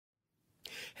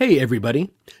Hey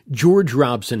everybody, George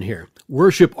Robson here,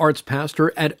 Worship Arts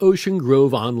Pastor at Ocean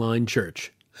Grove Online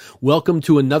Church. Welcome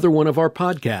to another one of our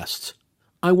podcasts.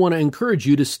 I want to encourage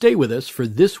you to stay with us for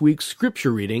this week's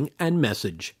scripture reading and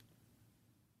message.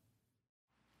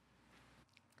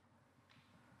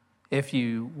 If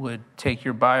you would take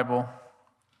your Bible,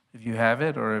 if you have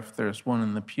it, or if there's one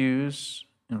in the pews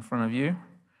in front of you,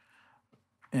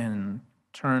 and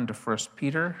turn to 1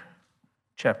 Peter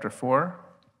chapter 4.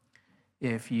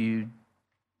 If you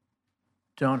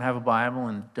don't have a Bible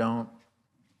and don't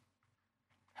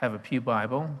have a pew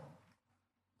Bible,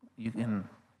 you can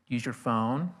use your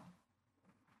phone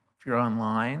if you're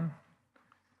online.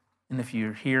 And if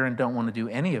you're here and don't want to do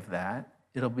any of that,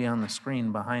 it'll be on the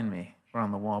screen behind me or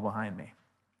on the wall behind me.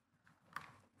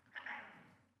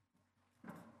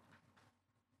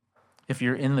 If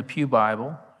you're in the pew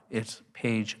Bible, it's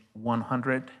page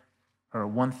 100 or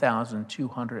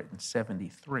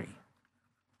 1273.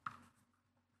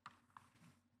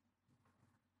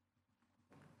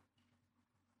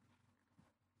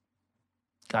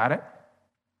 Got it?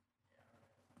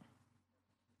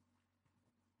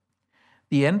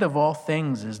 The end of all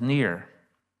things is near.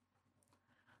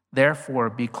 Therefore,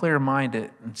 be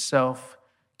clear-minded and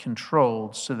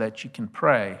self-controlled so that you can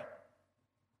pray.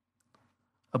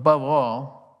 Above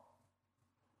all,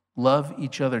 love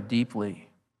each other deeply,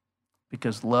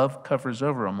 because love covers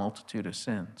over a multitude of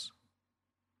sins.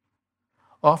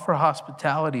 Offer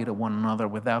hospitality to one another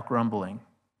without grumbling.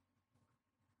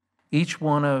 Each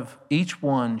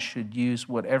one should use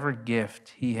whatever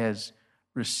gift he has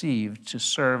received to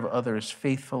serve others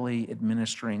faithfully,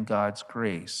 administering God's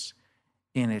grace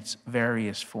in its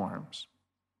various forms.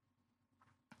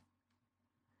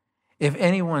 If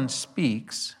anyone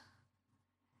speaks,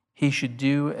 he should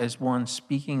do as one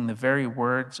speaking the very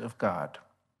words of God.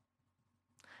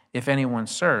 If anyone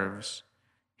serves,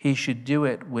 he should do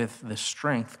it with the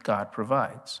strength God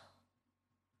provides,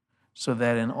 so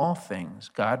that in all things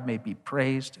God may be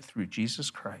praised through Jesus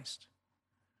Christ.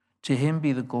 To him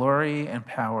be the glory and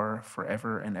power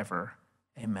forever and ever.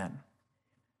 Amen.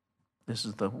 This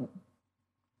is the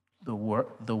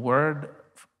word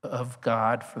of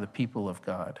God for the people of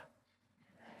God.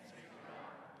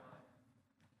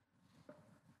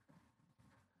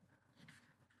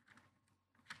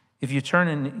 If you turn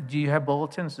in, do you have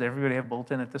bulletins? Does everybody have a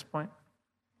bulletin at this point?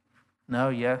 No?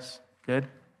 Yes? Good.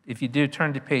 If you do,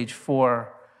 turn to page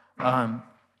 4.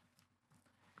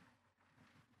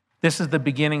 This is the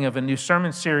beginning of a new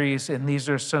sermon series, and these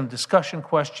are some discussion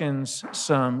questions,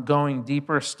 some going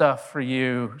deeper stuff for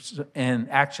you, and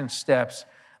action steps.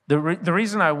 The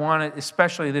reason I wanted,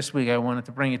 especially this week, I wanted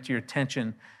to bring it to your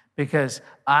attention because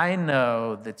I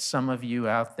know that some of you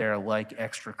out there like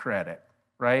extra credit,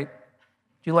 right?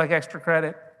 Do you like extra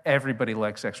credit? Everybody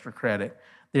likes extra credit.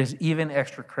 There's even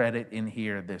extra credit in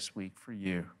here this week for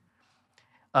you.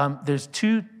 There's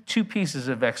two pieces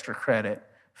of extra credit.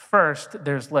 First,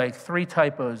 there's like 3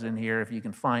 typos in here if you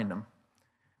can find them.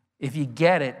 If you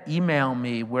get it, email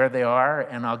me where they are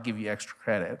and I'll give you extra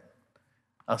credit.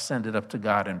 I'll send it up to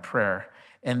God in prayer.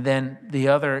 And then the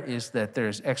other is that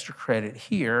there's extra credit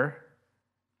here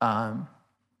that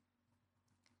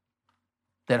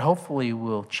hopefully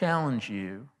will challenge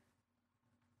you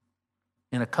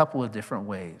in a couple of different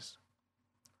ways.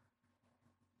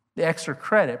 The extra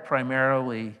credit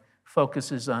primarily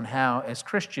focuses on how, as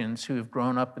Christians who have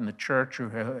grown up in the church or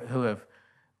who have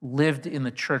lived in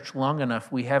the church long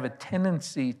enough, we have a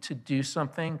tendency to do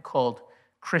something called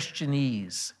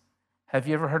Christianese. Have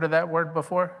you ever heard of that word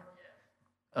before?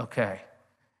 Okay.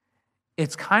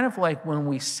 It's kind of like when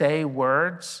we say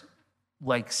words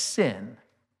like sin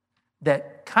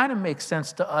that kind of make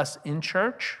sense to us in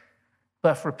church,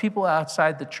 but for people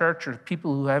outside the church or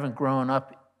people who haven't grown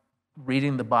up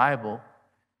reading the Bible,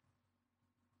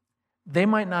 they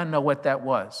might not know what that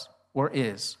was or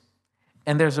is.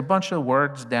 And there's a bunch of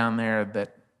words down there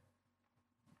that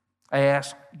I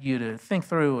ask you to think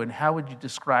through, and how would you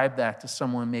describe that to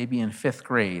someone maybe in 5th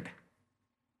grade?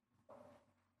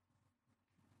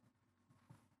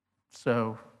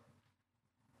 So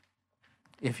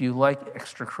if you like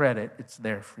extra credit, it's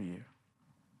there for you.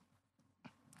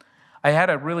 I had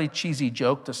a really cheesy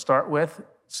joke to start with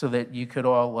so that you could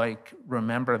all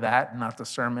remember that, not the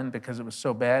sermon because it was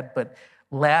so bad. But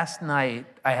last night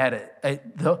I had I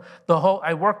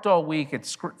worked all week at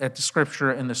the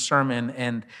scripture and the sermon,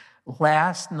 and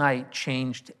last night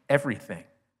changed everything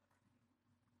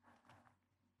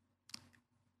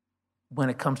when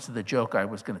it comes to the joke I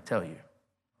was going to tell you.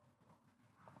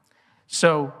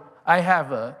 So I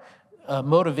have a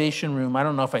motivation room. I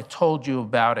don't know if I told you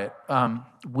about it.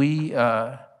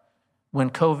 When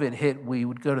COVID hit, we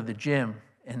would go to the gym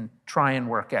and try and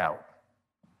work out.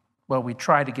 Well, we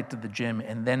try to get to the gym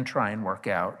and then try and work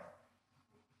out.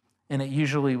 And it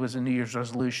usually was a New Year's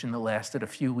resolution that lasted a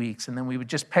few weeks, and then we would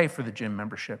just pay for the gym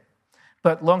membership.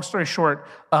 But long story short,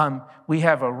 we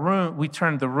have a room. We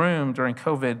turned the room during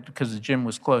COVID, because the gym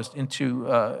was closed, into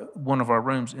one of our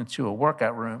rooms into a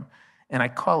workout room, and I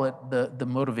call it the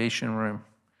motivation room.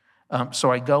 So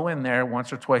I go in there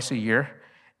once or twice a year,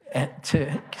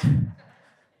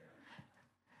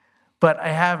 but I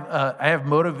have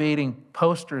motivating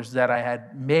posters that I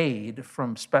had made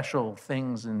from special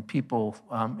things and people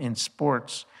in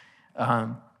sports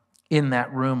in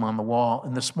that room on the wall.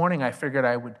 And this morning I figured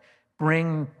I would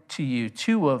bring to you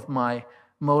two of my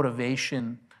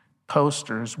motivation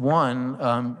posters.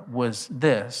 One was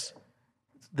this.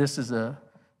 This is a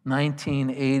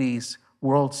 1980s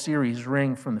World Series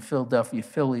ring from the Philadelphia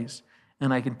Phillies.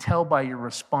 And I can tell by your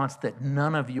response that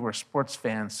none of you are sports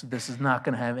fans, so this is not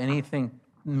going to have anything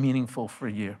meaningful for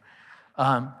you.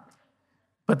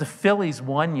 But the Phillies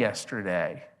won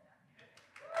yesterday.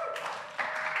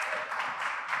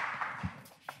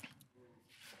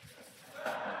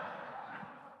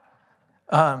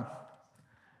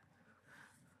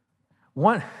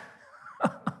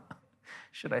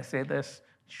 Should I say this?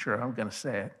 Sure, I'm going to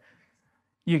say it.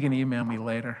 You can email me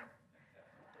later.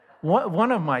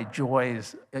 One of my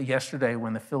joys yesterday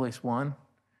when the Phillies won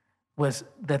was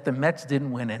that the Mets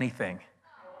didn't win anything.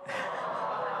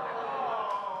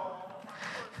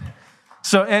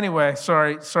 So anyway,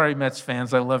 sorry Mets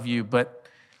fans, I love you, but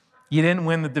you didn't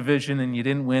win the division and you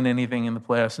didn't win anything in the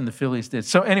playoffs, and the Phillies did.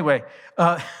 So anyway,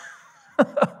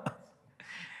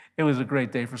 it was a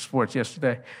great day for sports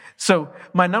yesterday. So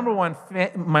my number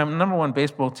one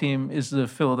baseball team is the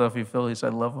Philadelphia Phillies. I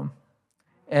love them.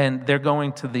 And they're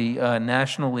going to the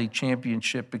National League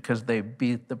Championship because they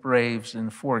beat the Braves in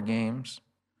 4 games.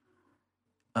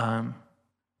 Yeah,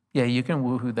 you can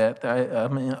woohoo that.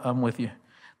 I'm with you.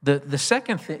 The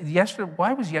second thing,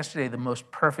 why was yesterday the most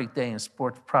perfect day in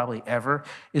sports probably ever,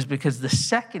 is because the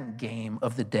second game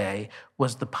of the day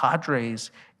was the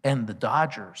Padres and the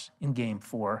Dodgers in Game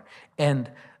 4.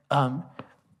 And my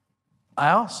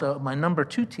number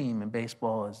 2 team in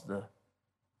baseball is the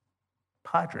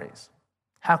Padres.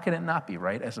 How can it not be,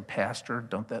 right? As a pastor,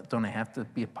 don't I have to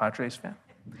be a Padres fan?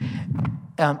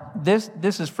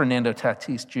 This is Fernando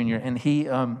Tatis Jr., and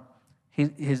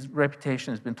his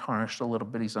reputation has been tarnished a little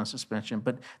bit. He's on suspension,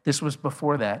 but this was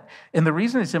before that. And the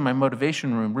reason it's in my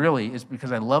motivation room really is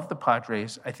because I love the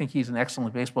Padres. I think he's an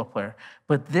excellent baseball player.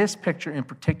 But this picture in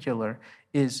particular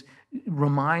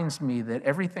reminds me that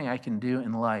everything I can do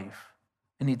in life,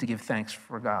 I need to give thanks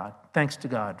to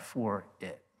God for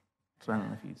it. So I don't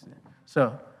know if you see it.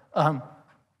 So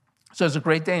it's a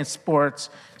great day in sports.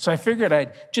 So I figured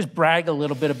I'd just brag a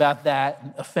little bit about that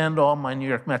and offend all my New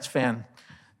York Mets fans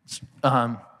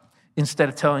instead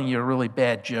of telling you a really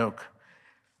bad joke.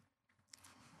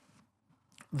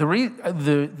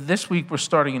 This week we're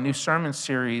starting a new sermon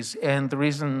series, and the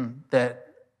reason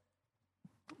that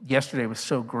yesterday was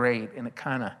so great and it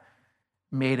kind of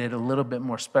made it a little bit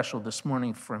more special this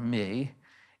morning for me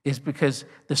is because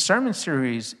the sermon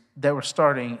series that we're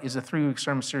starting is a 3-week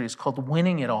sermon series called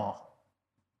Winning It All.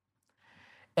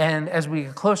 And as we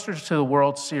get closer to the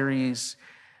World Series,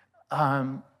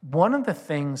 one of the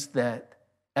things that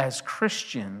as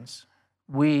Christians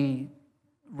we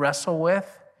wrestle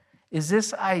with is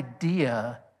this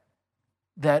idea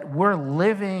that we're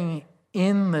living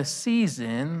in the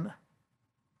season,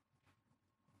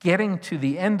 getting to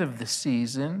the end of the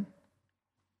season,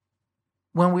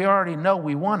 when we already know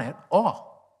we won it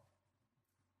all,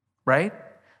 right?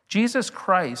 Jesus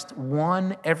Christ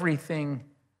won everything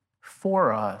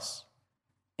for us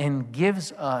and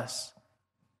gives us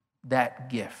that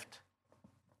gift.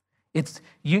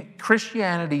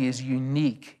 Christianity is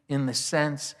unique in the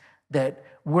sense that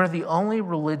we're the only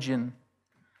religion,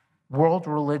 world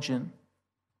religion,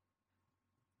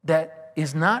 that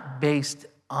is not based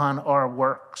on our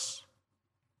works,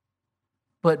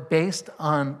 but based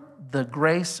on the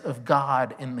grace of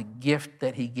God and the gift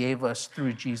that he gave us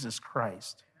through Jesus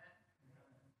Christ.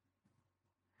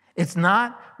 It's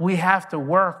not we have to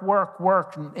work,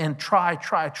 and try,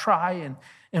 and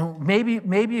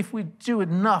maybe if we do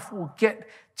enough, we'll get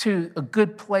to a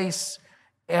good place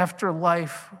after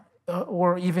life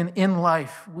or even in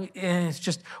life. And it's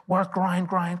just work, grind,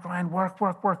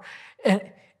 work. And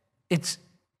it's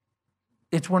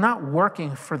we're not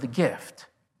working for the gift.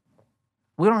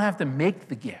 We don't have to make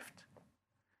the gift.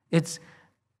 It's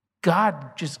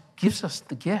God just gives us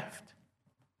the gift.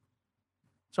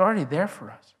 It's already there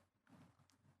for us.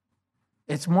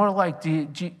 It's more like,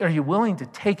 are you willing to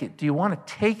take it? Do you want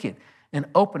to take it and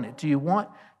open it. Do you want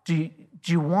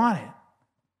it?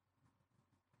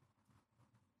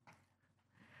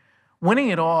 Winning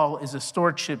It All is a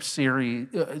stewardship series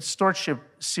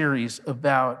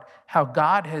about how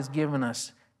God has given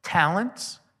us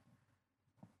talents,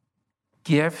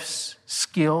 gifts,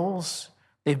 skills.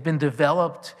 They've been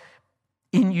developed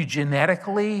in you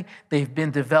genetically. They've been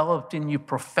developed in you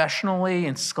professionally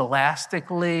and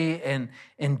scholastically and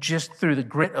just through the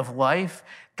grit of life.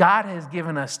 God has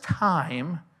given us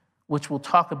time, which we'll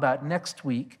talk about next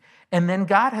week. And then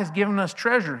God has given us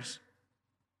treasures.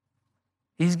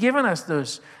 He's given us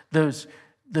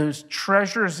those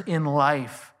treasures in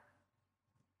life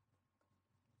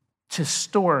to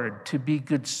steward, to be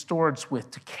good stewards with,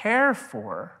 to care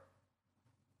for.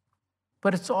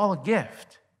 But it's all a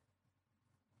gift.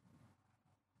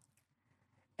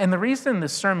 And the reason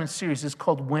this sermon series is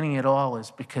called Winning It All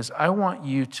is because I want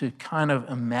you to kind of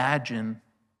imagine,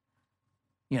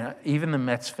 even the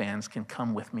Mets fans can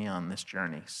come with me on this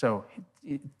journey. So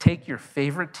take your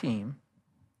favorite team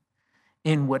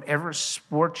in whatever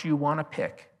sport you want to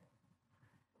pick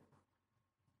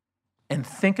and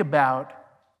think about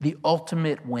the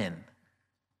ultimate win.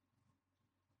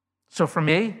 So for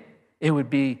me, it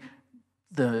would be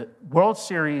the World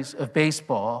Series of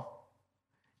baseball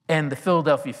and the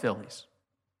Philadelphia Phillies.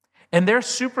 And their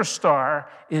superstar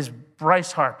is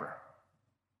Bryce Harper.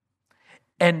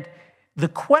 And the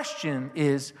question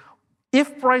is,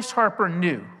 if Bryce Harper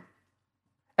knew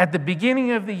at the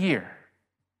beginning of the year,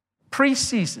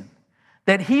 preseason,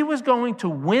 that he was going to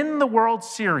win the World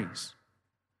Series,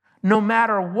 no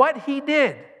matter what he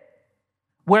did,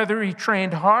 whether he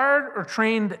trained hard or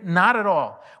trained not at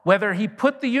all, whether he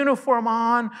put the uniform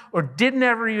on or didn't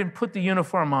ever even put the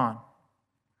uniform on,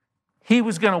 he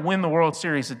was going to win the World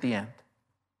Series at the end.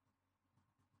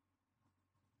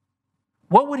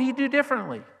 What would he do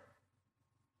differently?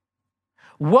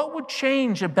 What would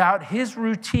change about his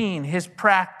routine, his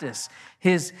practice,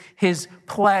 his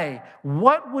play?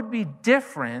 What would be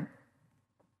different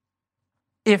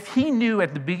if he knew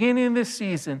at the beginning of this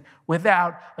season,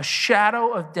 without a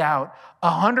shadow of doubt,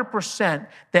 100%,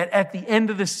 that at the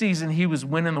end of the season he was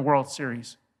winning the World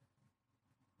Series?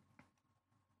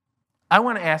 I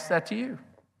want to ask that to you.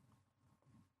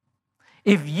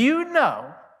 If you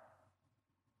know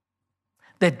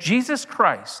that Jesus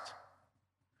Christ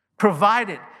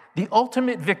provided the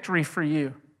ultimate victory for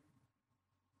you,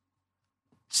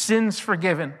 sins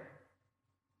forgiven,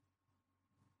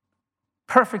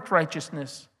 perfect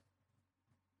righteousness,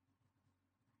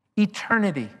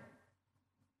 eternity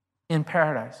in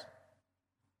paradise.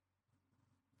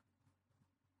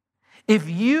 If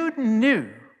you knew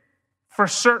for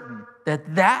certain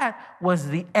that that was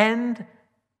the end,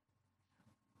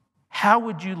 how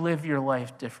would you live your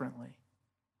life differently?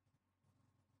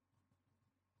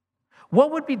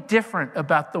 What would be different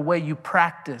about the way you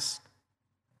practiced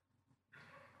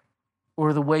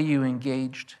or the way you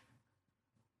engaged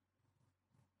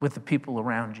with the people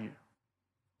around you?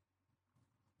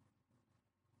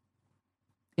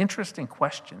 Interesting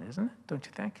question, isn't it? Don't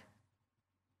you think?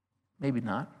 Maybe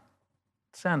not.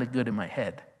 It sounded good in my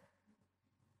head.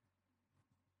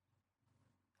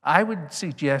 I would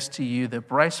suggest to you that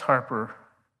Bryce Harper,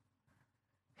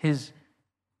 his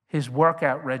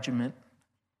workout regimen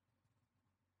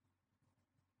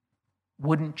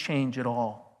wouldn't change at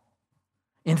all.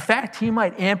 In fact, he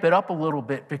might amp it up a little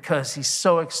bit because he's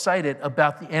so excited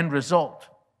about the end result.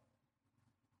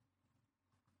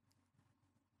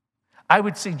 I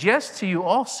would suggest to you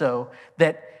also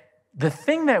that the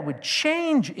thing that would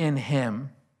change in him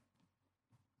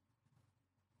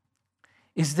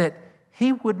is that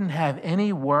he wouldn't have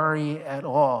any worry at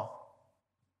all.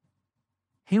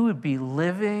 He would be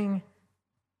living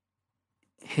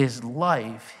his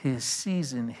life, his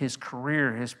season, his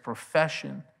career, his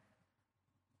profession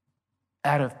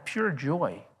out of pure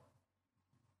joy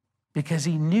because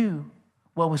he knew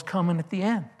what was coming at the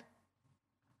end.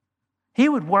 He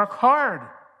would work hard,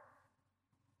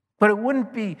 but it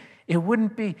wouldn't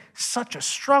be such a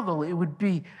struggle. It would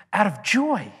be out of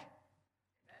joy.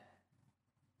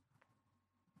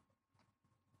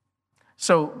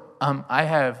 So I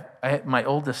have my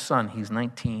oldest son, he's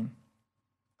 19,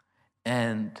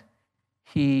 and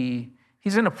he's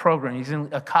in a program, he's in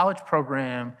a college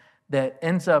program that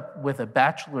ends up with a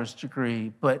bachelor's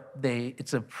degree, but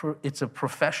it's a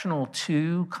professional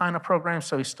 2 kind of program.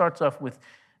 So he starts off with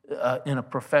in a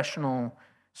professional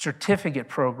certificate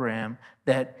program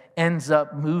that ends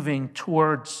up moving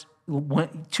towards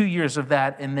 2 years of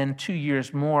that and then 2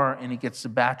 years more, and he gets the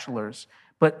bachelor's.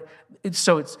 But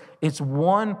it's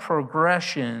one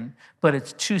progression, but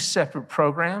it's 2 separate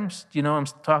programs. Do you know what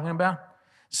I'm talking about?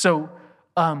 So,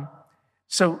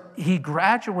 so he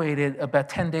graduated about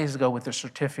 10 days ago with a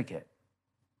certificate.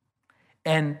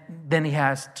 And then he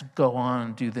has to go on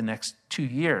and do the next 2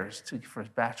 years for his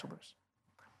bachelor's.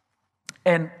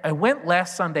 And I went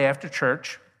last Sunday after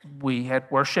church. We had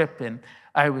worship, and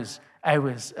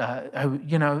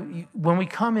when we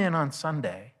come in on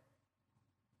Sunday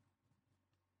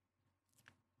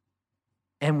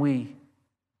and we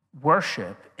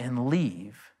worship and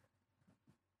leave,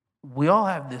 we all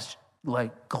have this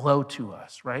like glow to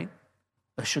us, right?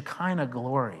 A Shekinah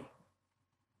glory.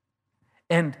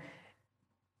 And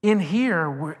in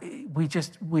here,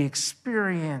 we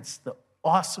experience the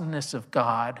awesomeness of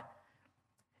God,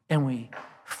 and we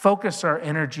focus our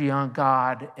energy on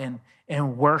God and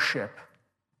worship.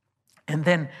 And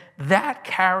then that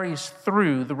carries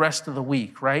through the rest of the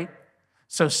week, right?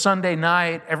 So Sunday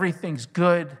night, everything's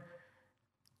good.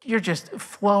 You're just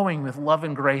flowing with love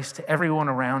and grace to everyone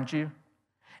around you.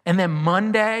 And then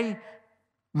Monday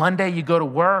you go to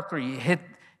work, or you hit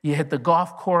the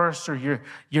golf course, or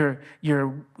you're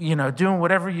doing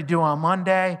whatever you do on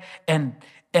Monday, and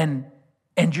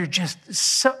you're just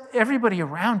so, everybody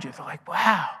around you, they're like,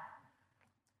 wow,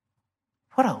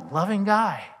 what a loving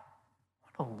guy,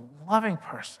 what a loving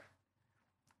person.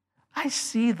 I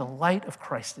see the light of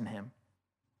Christ in him.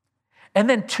 And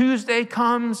then Tuesday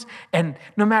comes, and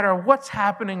no matter what's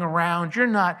happening around, you're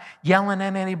not yelling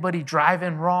at anybody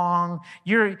driving wrong.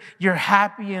 You're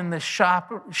happy in the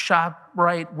shop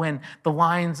right when the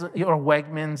lines, or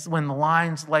Wegmans, when the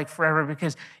lines like forever,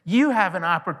 because you have an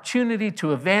opportunity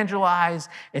to evangelize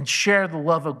and share the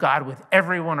love of God with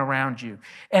everyone around you.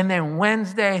 And then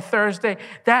Wednesday, Thursday,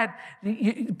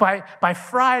 by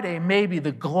Friday, maybe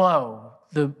the glow,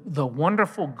 the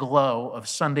wonderful glow of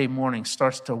Sunday morning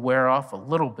starts to wear off a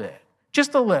little bit,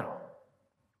 just a little.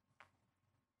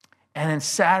 And then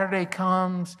Saturday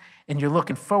comes, and you're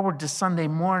looking forward to Sunday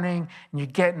morning, and you're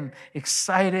getting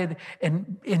excited.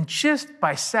 And just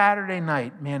by Saturday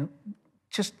night, man,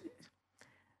 just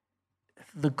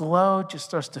the glow just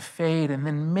starts to fade. And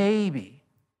then maybe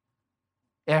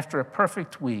after a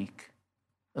perfect week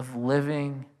of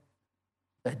living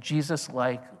a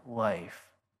Jesus-like life,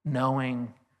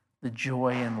 knowing the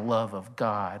joy and love of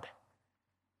God,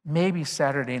 maybe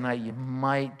Saturday night you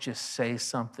might just say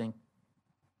something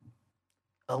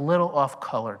a little off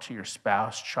color to your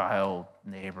spouse, child,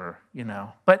 neighbor,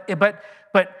 But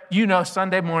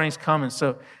Sunday morning's coming,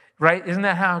 so, right? Isn't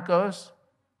that how it goes?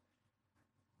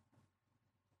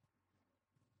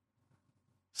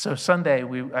 So Sunday,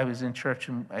 I was in church,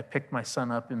 and I picked my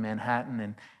son up in Manhattan,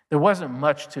 and there wasn't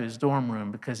much to his dorm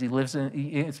room because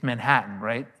it's Manhattan,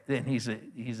 right? And he's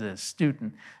a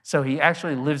student. So he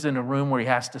actually lives in a room where he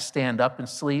has to stand up and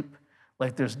sleep.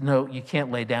 Like you can't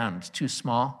lay down, it's too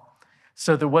small.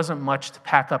 So there wasn't much to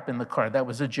pack up in the car. That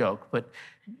was a joke, but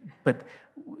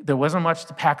there wasn't much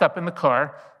to pack up in the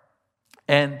car.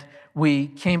 And we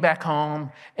came back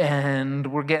home, and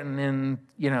we're getting in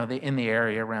the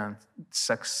area around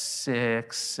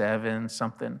 6, 7,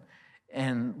 something.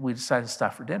 And we decided to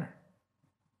stop for dinner.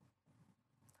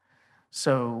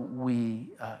 So we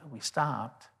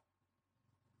stopped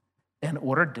and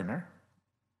ordered dinner.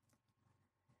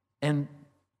 And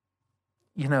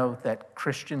that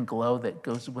Christian glow that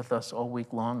goes with us all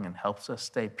week long and helps us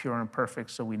stay pure and perfect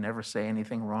so we never say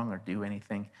anything wrong or do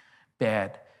anything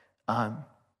bad.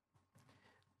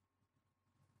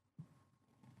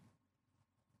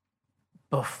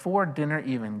 Before dinner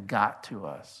even got to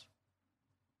us,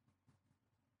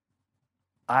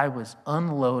 I was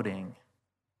unloading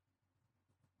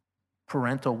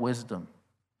parental wisdom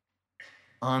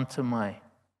onto my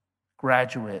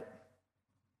graduate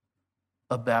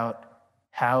about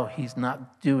how he's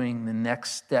not doing the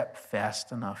next step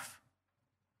fast enough,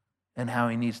 and how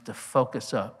he needs to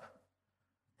focus up,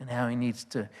 and how he needs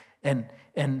to, and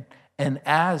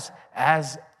as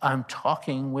I'm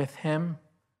talking with him,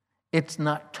 it's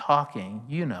not talking,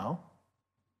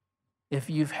 if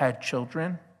you've had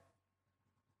children,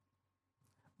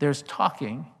 there's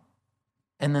talking,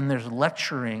 and then there's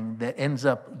lecturing that ends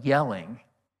up yelling,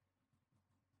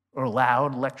 or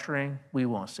loud lecturing. We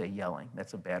won't say yelling.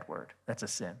 That's a bad word. That's a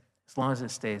sin. As long as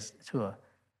it stays to a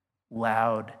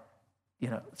loud,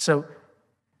 So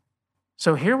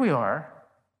here we are,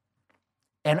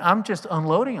 and I'm just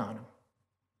unloading on him.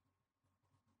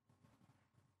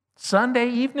 Sunday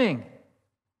evening.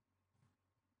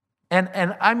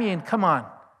 And I mean, come on.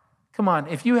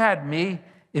 If you had me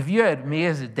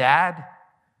as a dad,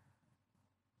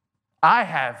 I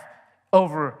have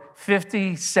over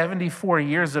 50, 74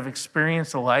 years of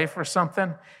experience of life or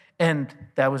something. And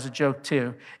that was a joke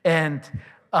too. And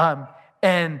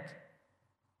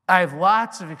I have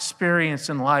lots of experience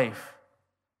in life.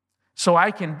 So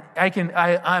I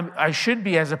should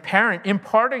be, as a parent,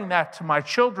 imparting that to my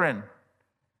children.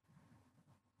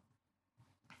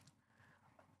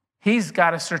 He's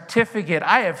got a certificate.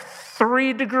 I have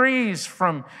 3 degrees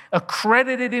from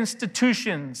accredited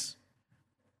institutions.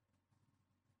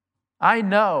 I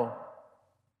know.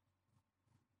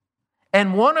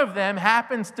 And one of them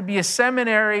happens to be a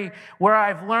seminary where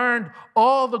I've learned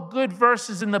all the good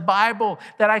verses in the Bible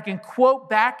that I can quote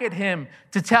back at him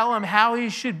to tell him how he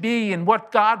should be and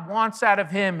what God wants out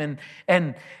of him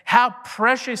and how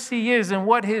precious he is and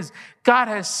what God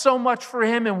has so much for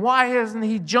him and why isn't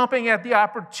he jumping at the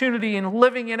opportunity and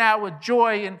living it out with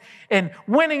joy and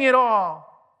winning it all.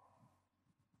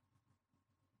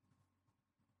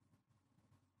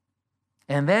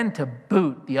 And then to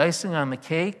boot, the icing on the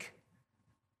cake,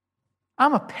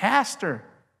 I'm a pastor.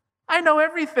 I know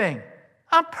everything.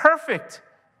 I'm perfect.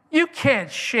 You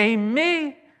can't shame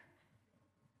me.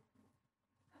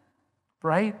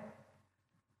 Right?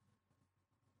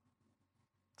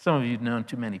 Some of you have known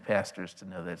too many pastors to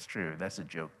know that's true. That's a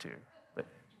joke too.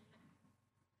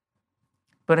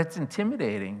 But it's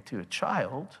intimidating to a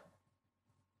child,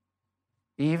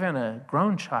 even a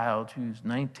grown child who's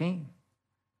 19.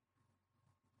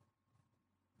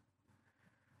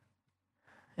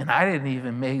 And I didn't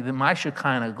even my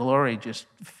Shekinah glory just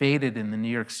faded in the New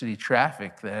York City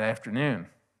traffic that afternoon.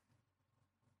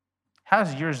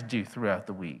 How's yours do throughout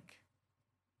the week?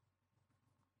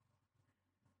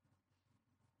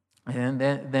 And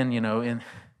then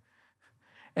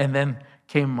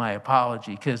came my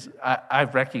apology, because I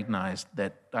recognized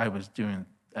that I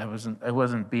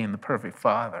wasn't being the perfect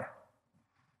father.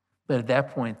 But at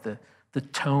that point, the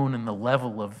tone and the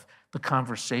level of the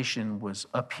conversation was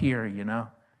up here,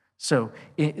 So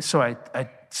I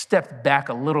stepped back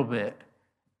a little bit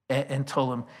and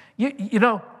told him,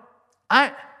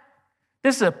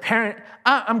 this is a parent.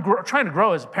 I'm trying to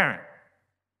grow as a parent.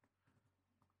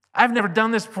 I've never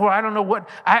done this before. I don't know what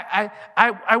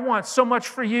I want so much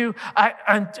for you.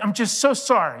 I'm just so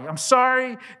sorry. I'm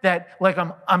sorry that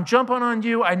I'm jumping on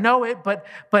you. I know it, but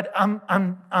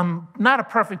I'm not a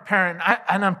perfect parent,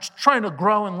 and I'm trying to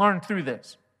grow and learn through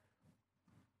this.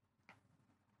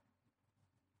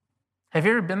 Have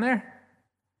you ever been there?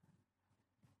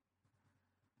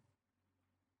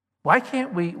 Why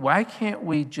can't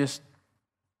we just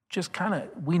kind of,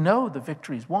 we know the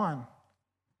victory's won.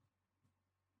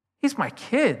 He's my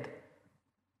kid.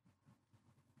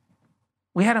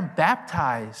 We had him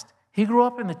baptized. He grew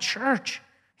up in the church.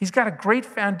 He's got a great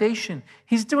foundation.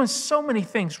 He's doing so many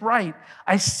things right.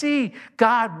 I see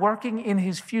God working in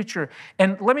his future.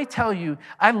 And let me tell you,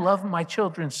 I love my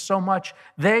children so much.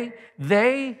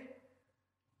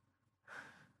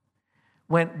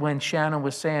 When Shannon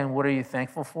was saying, what are you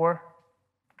thankful for?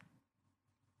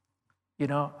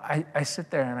 I sit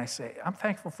there and I say, I'm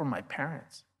thankful for my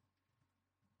parents.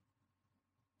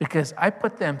 Because I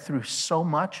put them through so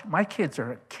much. My kids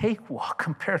are a cakewalk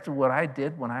compared to what I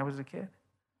did when I was a kid.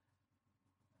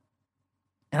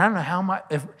 And I don't know how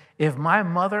if my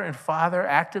mother and father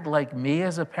acted like me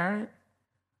as a parent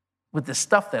with the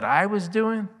stuff that I was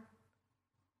doing,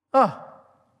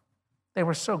 they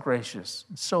were so gracious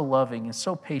and so loving and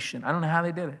so patient. I don't know how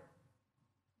they did it.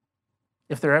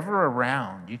 If they're ever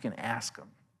around, you can ask them.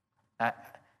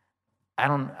 I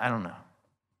don't know.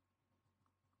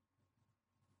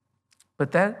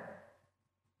 But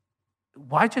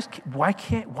why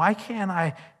can't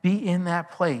I be in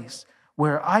that place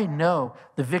where I know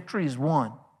the victory is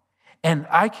won? And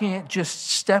I can't just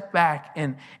step back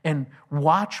and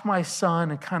watch my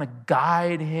son and kind of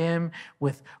guide him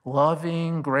with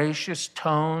loving, gracious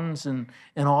tones and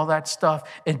all that stuff,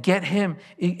 and get him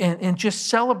and just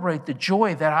celebrate the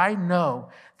joy that I know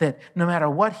that no matter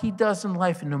what he does in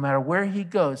life and no matter where he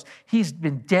goes, he's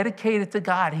been dedicated to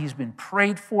God. He's been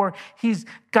prayed for. He's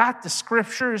got the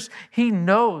scriptures. He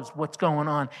knows what's going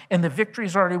on, and the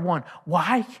victory's already won.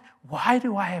 Why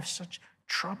do I have such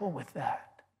trouble with that?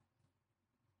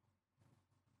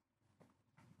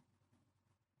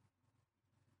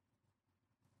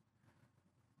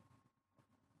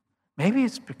 Maybe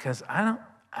it's because I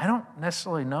don't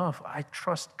necessarily know if I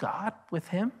trust God with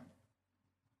him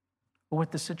or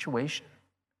with the situation.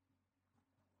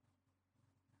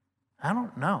 I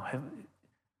don't know.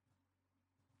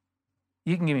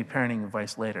 You can give me parenting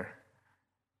advice later,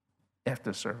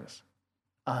 after the service.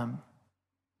 But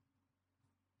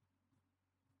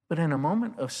in a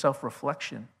moment of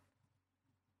self-reflection,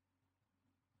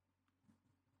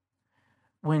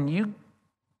 when you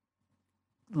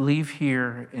leave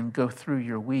here and go through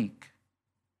your week,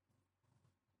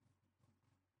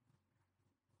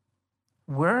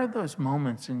 where are those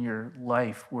moments in your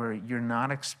life where you're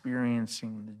not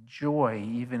experiencing the joy,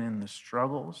 even in the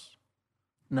struggles,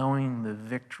 knowing the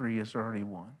victory is already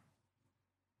won?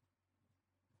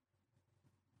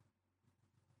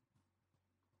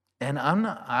 And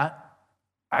I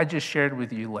just shared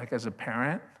with you, like, as a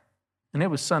parent, and it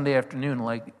was Sunday afternoon,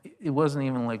 like, it wasn't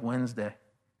even like Wednesday.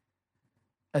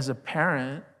 As a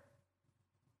parent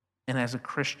and as a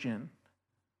Christian,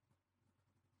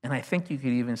 and I think you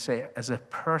could even say as a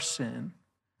person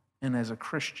and as a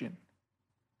Christian,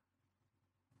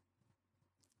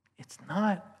 it's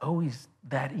not always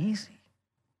that easy.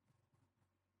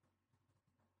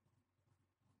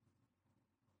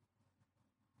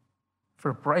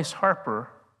 For Bryce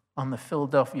Harper on the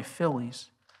Philadelphia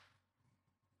Phillies,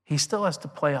 he still has to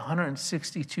play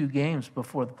 162 games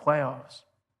before the playoffs.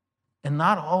 And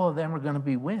not all of them are going to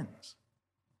be wins.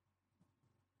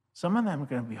 Some of them are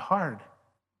going to be hard.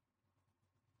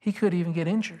 He could even get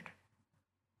injured.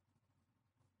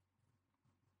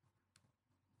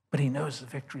 But he knows the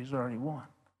victory is already won.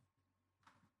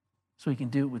 So he can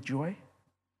do it with joy.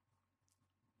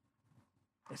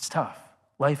 It's tough.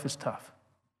 Life is tough.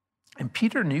 And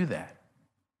Peter knew that.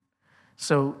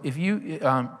 So if you,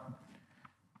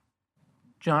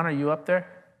 John, are you up there?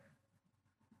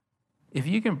 If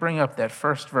you can bring up that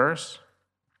first verse,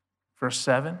 verse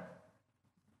 7.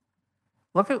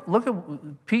 Look at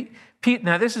Pete.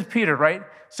 Now this is Peter, right?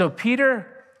 So Peter's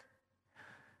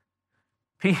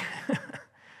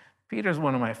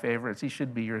one of my favorites. He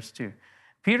should be yours too.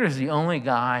 Peter's the only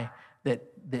guy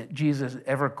that Jesus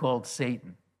ever called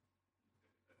Satan.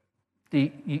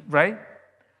 Right?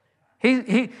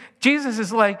 Jesus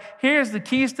is like, here's the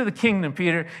keys to the kingdom,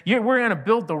 Peter. We're going to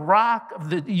build the rock.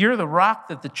 You're the rock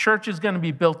that the church is going to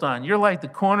be built on. You're like the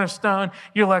cornerstone.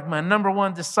 You're like my number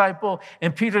one disciple.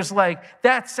 And Peter's like,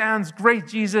 that sounds great,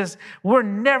 Jesus. We're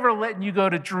never letting you go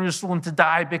to Jerusalem to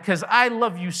die because I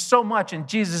love you so much. And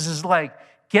Jesus is like,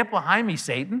 get behind me,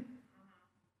 Satan.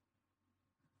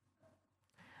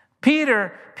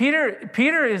 Peter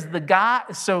is the guy,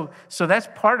 so that's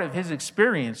part of his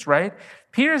experience, right?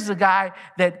 Peter's the guy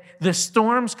that the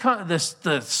storms come, the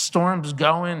storm's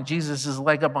going. Jesus is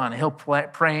like up on a hill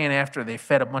praying after they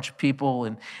fed a bunch of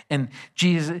people, and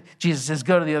Jesus says,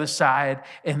 go to the other side,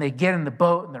 and they get in the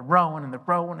boat, and they're rowing, and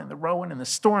the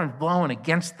storm's blowing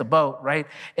against the boat, right?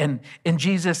 And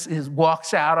Jesus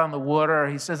walks out on the water.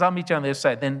 He says, I'll meet you on the other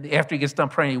side. Then after he gets done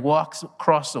praying, he walks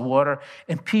across the water,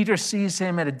 and Peter sees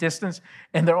him at a distance,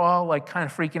 and they're all like kind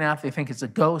of freaking out. They think it's a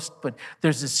ghost, but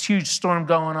there's this huge storm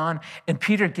going on, and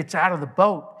Peter gets out of the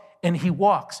boat and he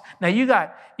walks. Now you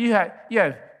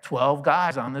have 12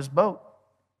 guys on this boat.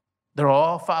 They're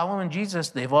all following Jesus.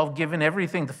 They've all given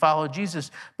everything to follow Jesus.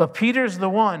 But Peter's the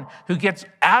one who gets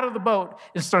out of the boat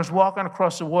and starts walking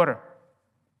across the water.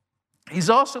 He's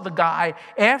also the guy,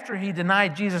 after he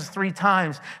denied Jesus 3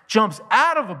 times, jumps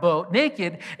out of a boat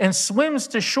naked and swims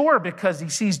to shore because he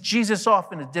sees Jesus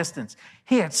off in the distance.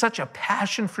 He had such a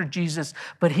passion for Jesus,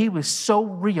 but he was so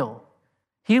real.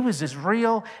 He was as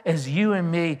real as you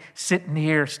and me standing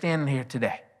here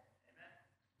today.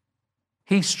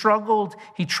 He struggled.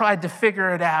 He tried to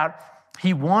figure it out.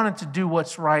 He wanted to do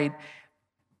what's right.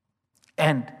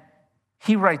 And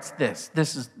he writes this.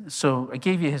 So I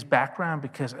gave you his background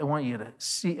because I want you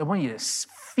to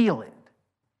feel it.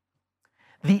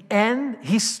 The end,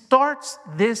 he starts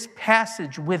this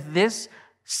passage with this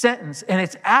sentence, and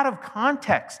it's out of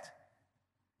context.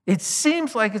 It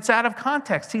seems like it's out of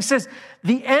context. He says,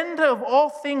 the end of all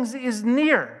things is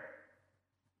near.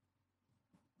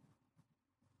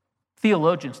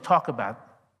 Theologians talk about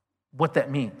what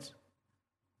that means.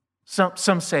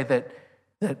 Some say that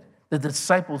the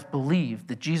disciples believed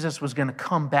that Jesus was going to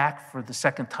come back for the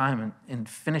second time and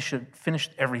finish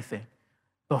everything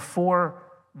before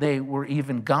they were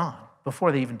even gone,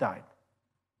 before they even died.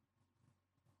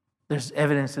 There's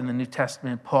evidence in the New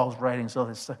Testament, Paul's writings, all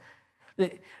this stuff.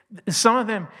 Some of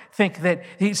them think that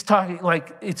he's talking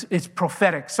like it's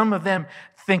prophetic. Some of them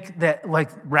think that like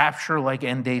rapture, like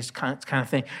end days kind of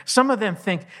thing. Some of them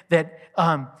think that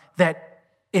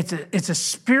it's a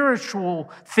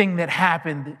spiritual thing that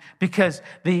happened because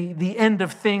the end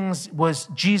of things was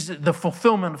Jesus, the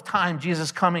fulfillment of time,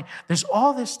 Jesus coming. There's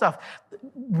all this stuff,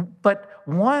 but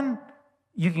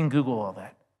you can Google all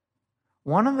that.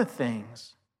 One of the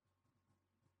things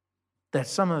that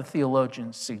some of the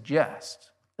theologians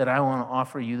suggest that I want to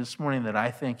offer you this morning that I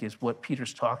think is what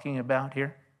Peter's talking about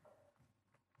here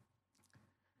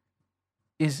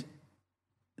is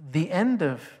the end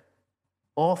of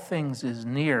all things is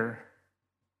near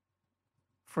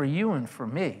for you and for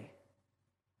me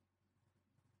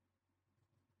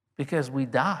because we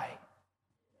die.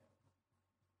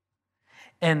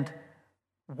 And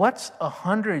what's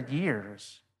 100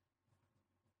 years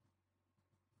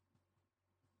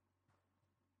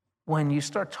when you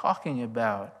start talking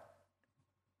about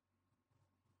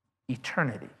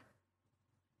eternity?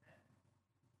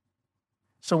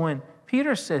 So when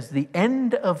Peter says the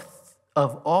end of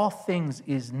all things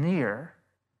is near,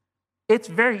 it's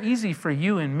very easy for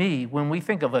you and me, when we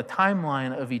think of a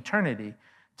timeline of eternity,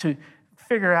 to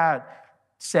figure out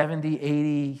 70,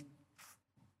 80,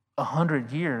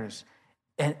 100 years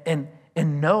and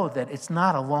know that it's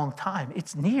not a long time.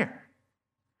 It's near.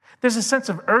 There's a sense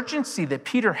of urgency that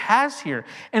Peter has here.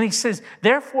 And he says,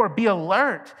 therefore, be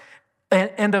alert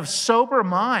and of sober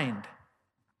mind.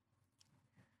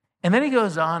 And then he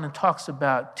goes on and talks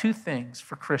about two things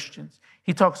for Christians.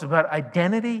 He talks about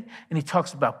identity and he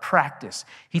talks about practice.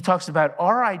 He talks about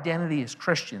our identity as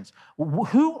Christians.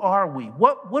 Who are we?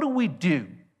 What do we do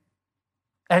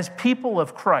as people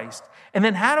of Christ? And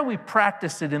then how do we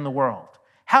practice it in the world?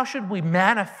 How should we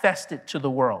manifest it to the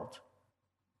world?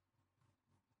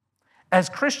 As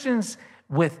Christians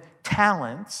with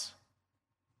talents,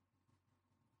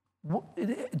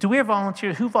 do we have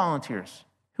volunteers? Who volunteers?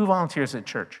 Who volunteers at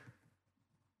church?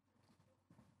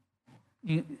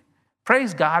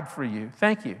 Praise God for you.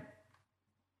 Thank you.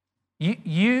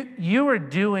 You are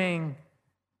doing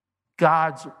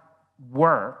God's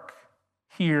work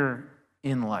here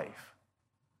in life.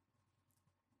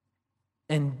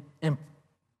 And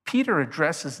Peter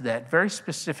addresses that very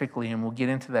specifically, and we'll get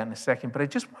into that in a second, but I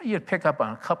just want you to pick up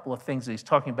on a couple of things that he's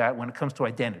talking about when it comes to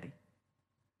identity.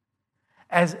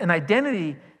 As an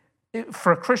identity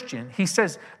for a Christian, he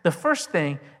says the first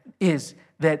thing is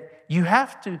that you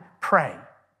have to pray.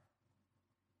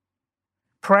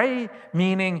 Pray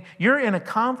meaning you're in a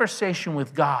conversation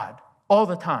with God all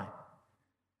the time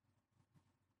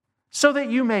so that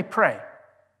you may pray.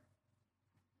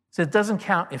 So it doesn't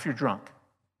count if you're drunk.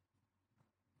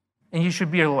 And you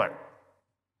should be alert.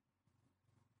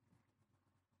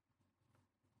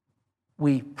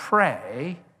 We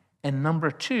pray, and number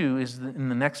 2 is in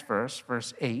the next verse,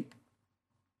 verse 8.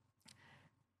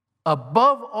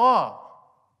 Above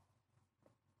all,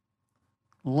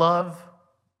 love,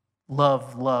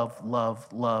 love, love,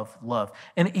 love, love, love.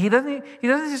 And he doesn't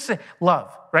just say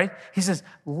love, right? He says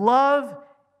love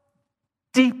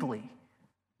deeply.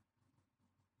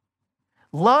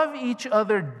 Love each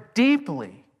other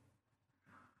deeply.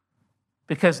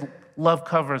 Because love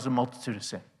covers a multitude of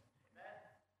sin.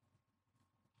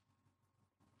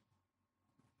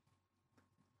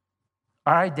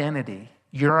 Our identity,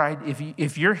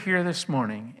 if you're here this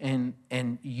morning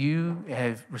and you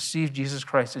have received Jesus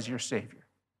Christ as your Savior,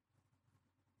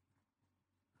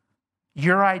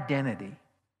 your identity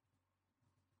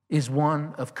is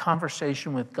one of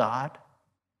conversation with God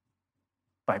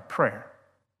by prayer,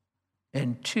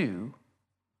 and 2,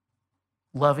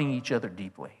 loving each other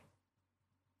deeply.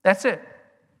 That's it.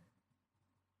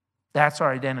 That's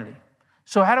our identity.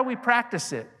 So how do we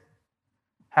practice it?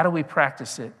 How do we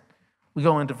practice it? We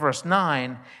go into verse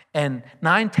 9, and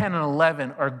 9, 10, and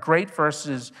 11 are great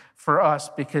verses for us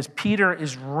because Peter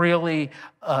is really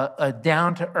a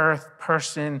down-to-earth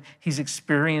person. He's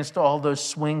experienced all those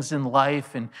swings in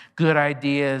life and good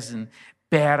ideas and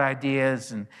bad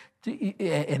ideas. And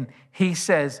he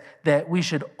says that we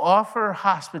should offer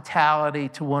hospitality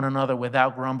to one another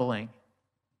without grumbling.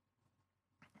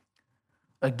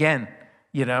 Again,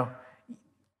 do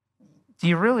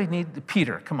you really need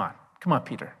Peter? Come on,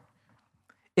 Peter.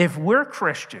 If we're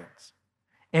Christians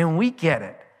and we get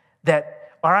it,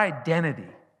 that our identity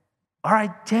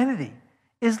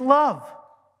is love.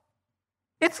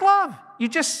 It's love. You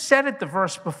just said it the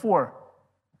verse before.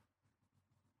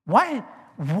 Why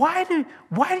do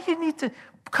you need to?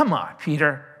 Come on,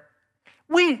 Peter.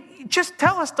 Just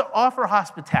tell us to offer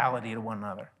hospitality to one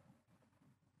another.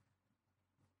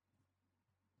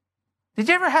 Did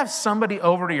you ever have somebody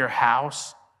over to your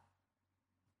house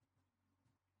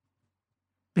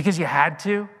because you had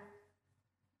to?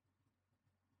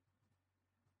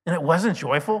 And it wasn't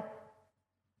joyful?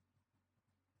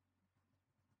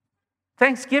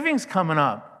 Thanksgiving's coming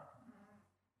up.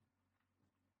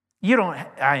 You don't,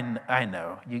 I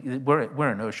know,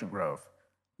 we're in Ocean Grove.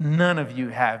 None of you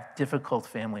have difficult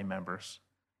family members.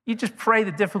 You just pray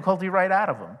the difficulty right out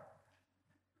of them.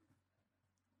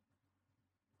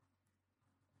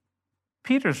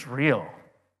 Peter's real.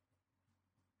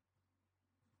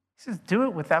 He says, do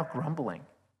it without grumbling.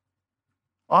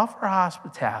 Offer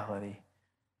hospitality.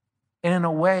 And in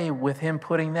a way, with him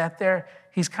putting that there,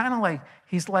 he's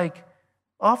like,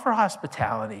 offer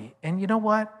hospitality. And you know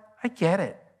what? I get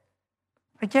it.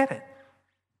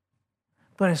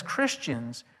 But as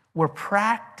Christians, we're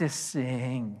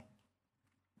practicing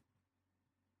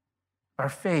our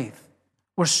faith.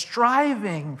 We're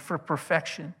striving for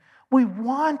perfection. We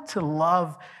want to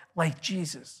love like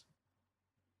Jesus.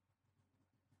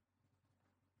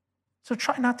 So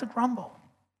try not to grumble.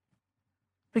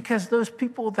 Because those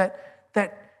people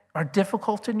that are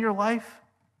difficult in your life,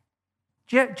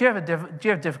 do you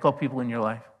have difficult people in your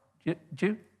life? Do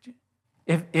you?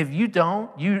 If you don't,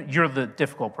 you're the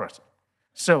difficult person.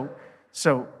 So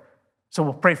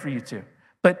we'll pray for you too.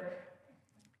 But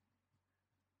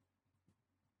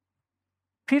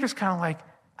Peter's kind of like,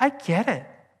 I get it.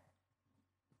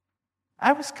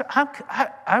 I was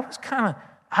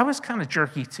kind of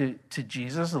jerky to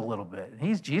Jesus a little bit.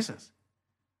 He's Jesus.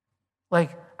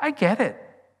 Like, I get it.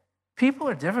 People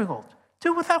are difficult.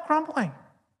 Do it without grumbling.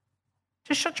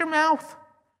 Just shut your mouth.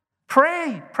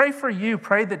 Pray. Pray for you.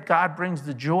 Pray that God brings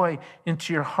the joy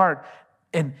into your heart.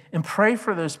 And pray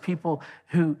for those people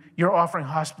who you're offering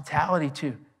hospitality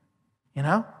to. You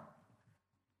know?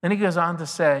 Then he goes on to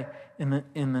say in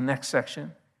the next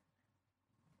section,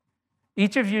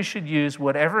 each of you should use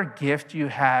whatever gift you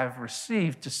have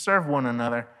received to serve one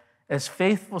another as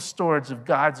faithful stewards of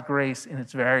God's grace in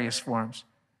its various forms.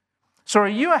 So are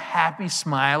you a happy,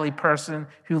 smiley person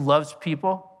who loves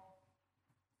people?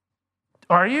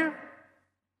 Are you?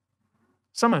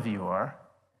 Some of you are.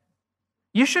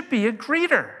 You should be a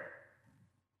greeter.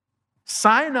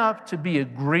 Sign up to be a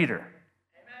greeter.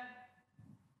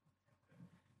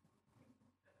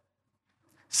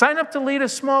 Sign up to lead a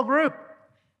small group.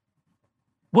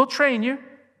 We'll train you.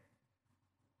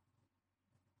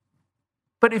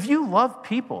 But if you love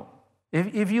people,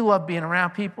 if you love being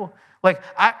around people, like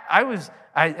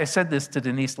I said this to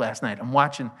Denise last night. I'm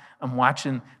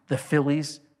watching the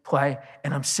Phillies play,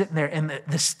 and I'm sitting there, and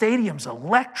the stadium's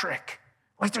electric.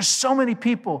 Like, there's so many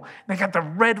people. They got the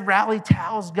red rally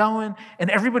towels going, and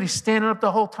everybody's standing up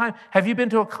the whole time. Have you been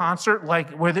to a concert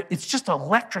like where it's just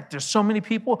electric? There's so many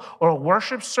people, or a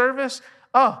worship service.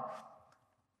 Oh.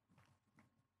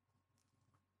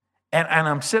 And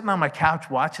I'm sitting on my couch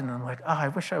watching, and I'm like, oh, I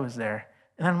wish I was there.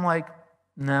 And I'm like,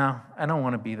 no, I don't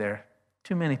want to be there.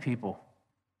 Too many people.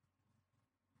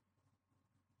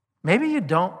 Maybe you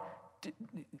don't.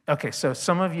 Okay, so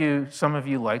some of you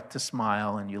like to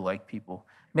smile and you like people.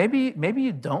 Maybe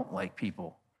you don't like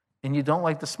people and you don't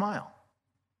like to smile.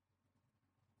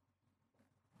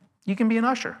 You can be an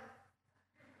usher.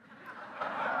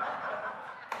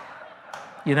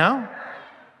 You know?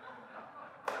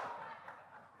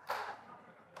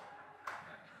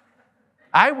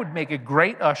 I would make a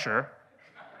great usher.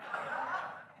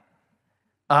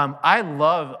 I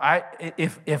love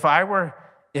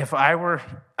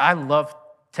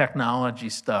technology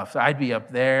stuff. I'd be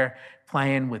up there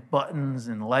playing with buttons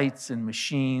and lights and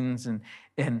machines and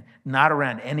not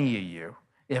around any of you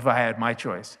if I had my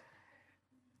choice.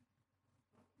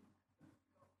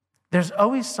 There's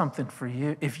always something for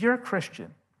you. If you're a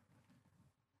Christian,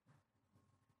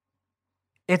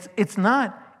 it's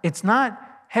not,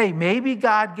 hey, maybe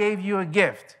God gave you a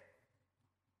gift.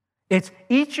 It's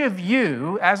each of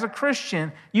you as a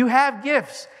Christian, you have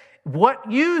gifts.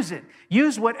 Use it.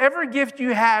 Use whatever gift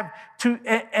you have to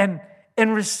and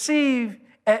receive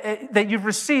that you've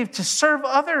received to serve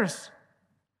others.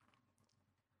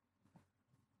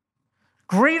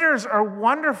 Greeters are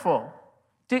wonderful.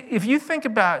 If you think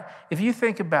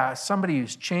about somebody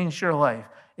who's changed your life,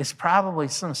 it's probably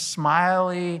some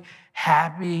smiley,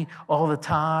 happy all the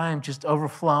time, just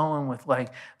overflowing with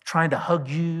like trying to hug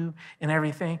you and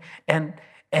everything. And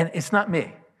it's not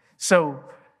me. So,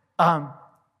 but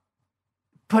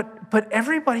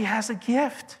everybody has a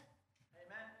gift.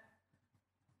 Amen.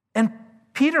 And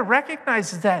Peter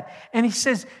recognizes that, and he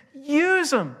says, use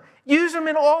them. Use them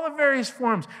in all the various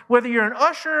forms, whether you're an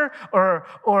usher or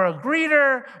a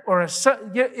greeter or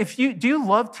do you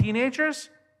love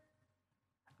teenagers?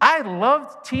 I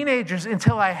loved teenagers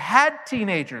until I had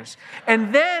teenagers.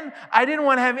 And then I didn't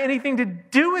want to have anything to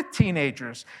do with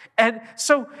teenagers. And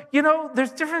so,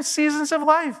 there's different seasons of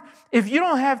life. If you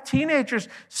don't have teenagers,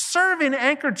 serve in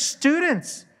anchored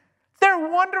students. They're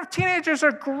wonderful. Teenagers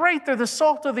are great. They're the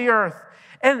salt of the earth.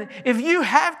 And if you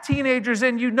have teenagers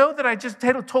and you know that I just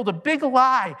told a big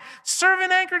lie, serve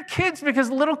in anchored kids because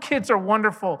little kids are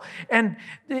wonderful. And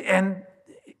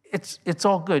it's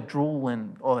all good, drool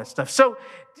and all that stuff. So,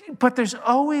 but there's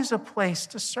always a place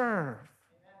to serve.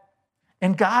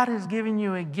 And God has given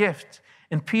you a gift.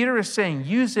 And Peter is saying,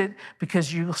 use it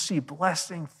because you'll see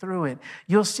blessing through it.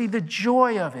 You'll see the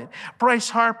joy of it. Bryce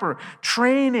Harper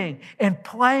training and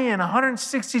playing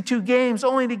 162 games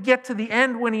only to get to the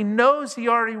end when he knows he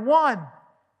already won.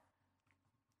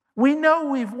 We know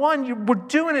we've won. We're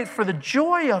doing it for the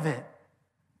joy of it.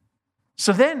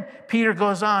 So then Peter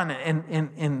goes on, and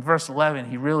in verse 11,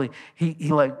 he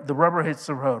like the rubber hits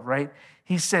the road, right?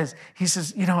 He says,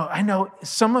 I know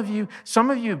some of you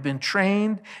have been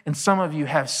trained, and some of you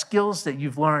have skills that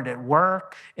you've learned at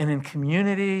work and in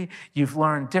community. You've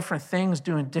learned different things,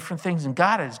 doing different things, and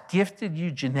God has gifted you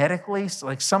genetically. So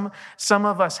like some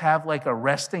of us have like a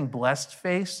resting, blessed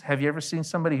face. Have you ever seen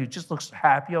somebody who just looks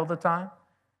happy all the time?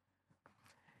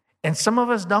 And some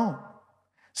of us don't.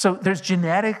 So there's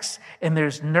genetics and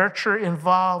there's nurture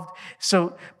involved.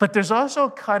 But there's also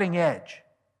a cutting edge.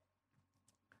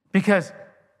 Because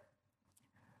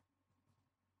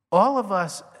all of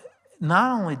us,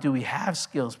 not only do we have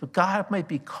skills, but God might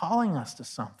be calling us to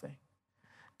something.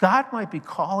 God might be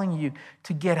calling you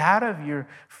to get out of your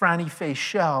frowny face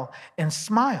shell and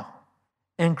smile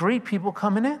and greet people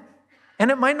coming in. And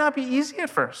it might not be easy at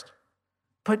first.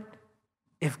 But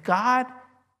if God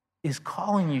is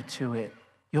calling you to it,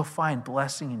 you'll find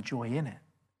blessing and joy in it.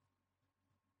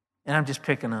 And I'm just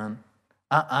picking on,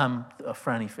 I'm a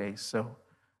frowny face, so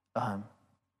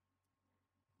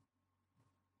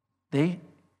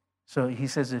so he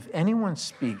says, if anyone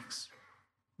speaks,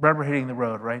 rubber hitting the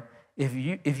road, right? If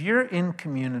you're in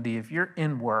community, if you're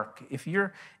in work, if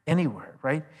you're anywhere,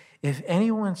 right? If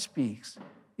anyone speaks,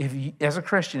 as a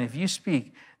Christian, if you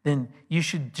speak, then you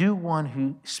should do one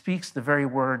who speaks the very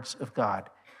words of God.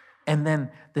 And then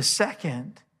the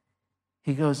second,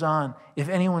 he goes on, if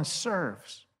anyone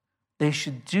serves, they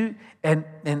should do, and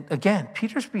again,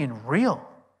 Peter's being real.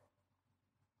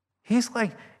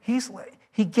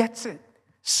 He gets it.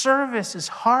 Service is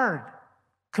hard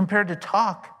compared to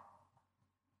talk.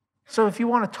 So if you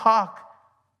want to talk,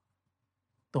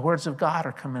 the words of God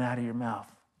are coming out of your mouth.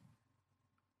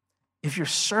 If you're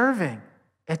serving,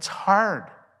 it's hard.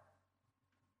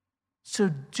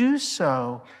 So do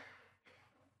so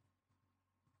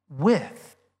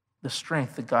with the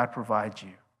strength that God provides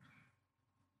you.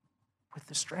 With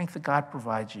the strength that God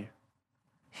provides you.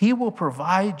 He will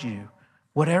provide you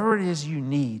whatever it is you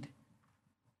need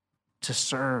to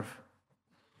serve.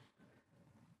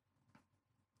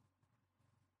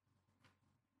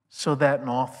 So that in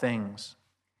all things,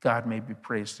 God may be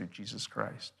praised through Jesus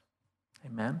Christ.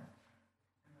 Amen.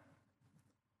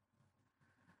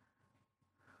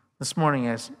 This morning,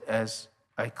 as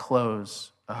I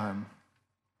close, I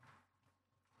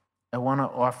want to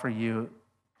offer you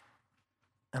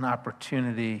an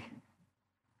opportunity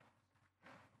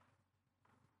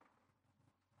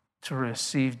to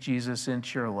receive Jesus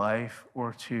into your life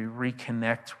or to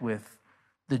reconnect with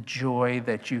the joy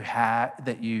that you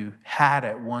had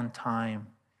at one time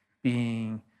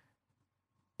being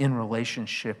in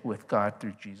relationship with God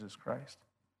through Jesus Christ.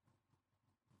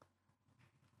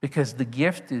 Because the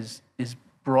gift is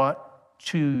brought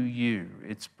to you.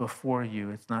 It's before you.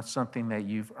 It's not something that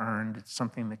you've earned. It's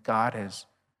something that God has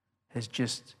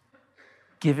just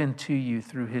given to you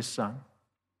through his Son,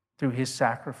 through his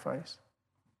sacrifice.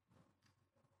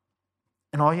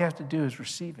 And all you have to do is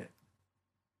receive it.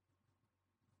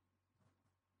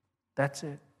 That's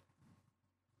it.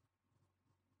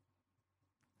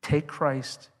 Take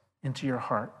Christ into your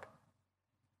heart,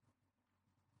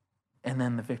 and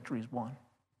then the victory is won.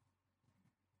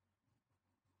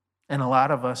 And a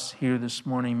lot of us here this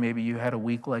morning, maybe you had a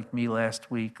week like me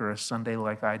last week or a Sunday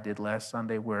like I did last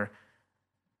Sunday where it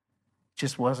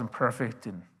just wasn't perfect,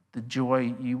 and the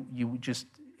joy,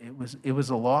 it was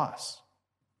a loss.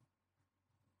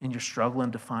 And you're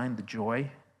struggling to find the joy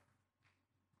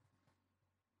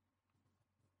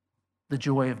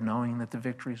of knowing that the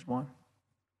victory is won.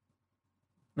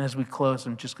 And as we close,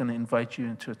 I'm just going to invite you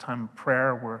into a time of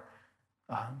prayer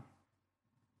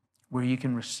where you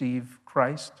can receive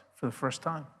Christ for the first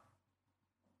time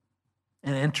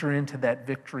and enter into that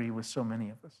victory with so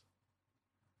many of us.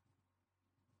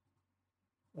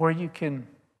 Or you can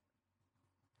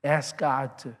ask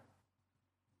God to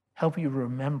help you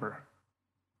remember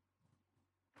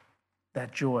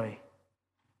that joy,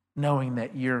 knowing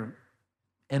that your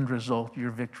end result, your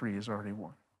victory is already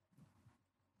won.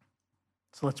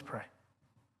 So let's pray.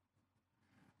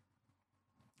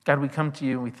 God, we come to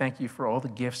you and we thank you for all the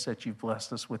gifts that you've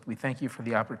blessed us with. We thank you for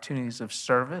the opportunities of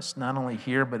service, not only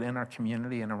here, but in our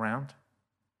community and around.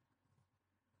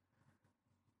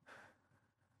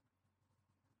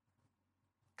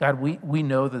 God, we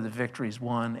know that the victory is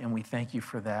won, and we thank you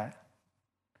for that.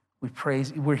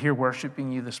 We're here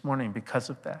worshiping you this morning because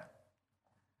of that.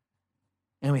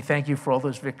 And we thank you for all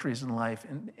those victories in life.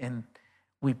 And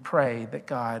we pray that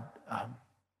God,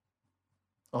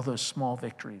 all those small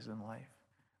victories in life,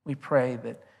 we pray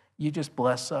that you just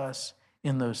bless us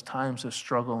in those times of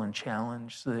struggle and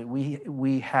challenge so that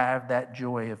we have that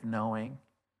joy of knowing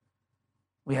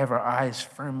We have our eyes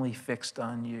firmly fixed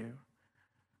on you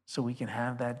so we can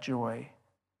have that joy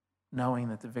knowing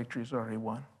that the victory is already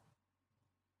won.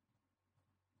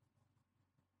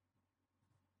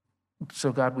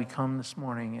 So God, we come this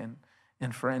morning,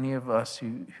 and for any of us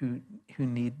who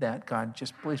need that, God,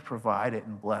 just please provide it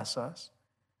and bless us.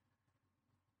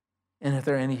 And if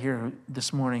there are any here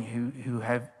this morning who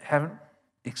haven't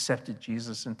accepted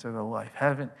Jesus into their life,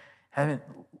 haven't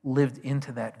lived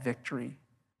into that victory,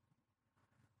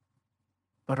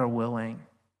 but are willing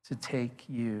to take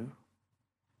you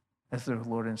as their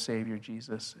Lord and Savior,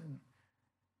 Jesus,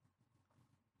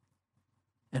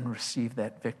 and receive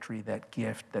that victory, that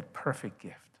gift, that perfect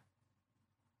gift.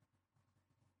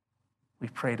 We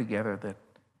pray together that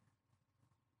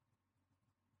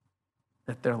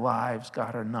their lives,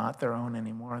 God, are not their own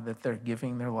anymore, that they're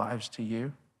giving their lives to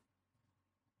you.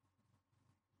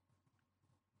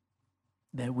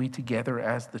 That we together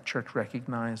as the church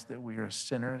recognize that we are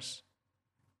sinners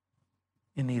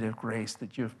in need of grace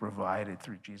that you have provided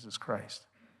through Jesus Christ.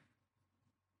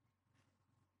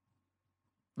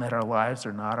 That our lives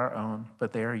are not our own,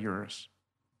 but they are yours.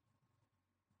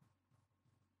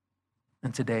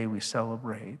 And today we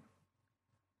celebrate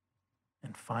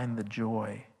and find the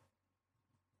joy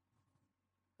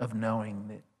of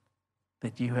knowing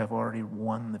that you have already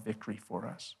won the victory for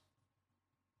us.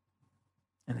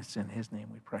 And it's in his name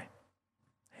we pray.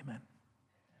 Amen.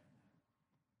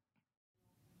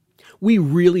 We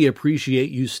really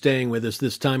appreciate you staying with us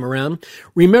this time around.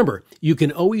 Remember, you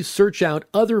can always search out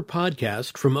other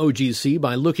podcasts from OGC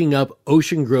by looking up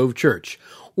Ocean Grove Church,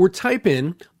 or type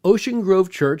in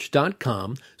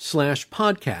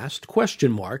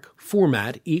oceangrovechurch.com/podcast ?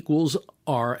 Format equals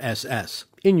RSS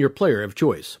in your player of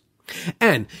choice.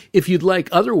 And if you'd like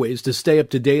other ways to stay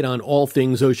up to date on all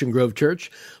things Ocean Grove Church,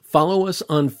 follow us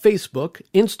on Facebook,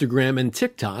 Instagram, and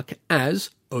TikTok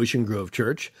as Ocean Grove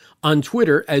Church, on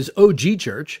Twitter as OG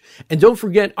Church, and don't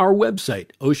forget our website,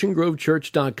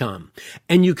 oceangrovechurch.com.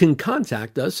 And you can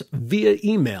contact us via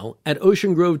email at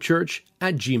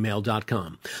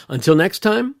oceangrovechurch@gmail.com. Until next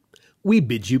time, we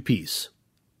bid you peace.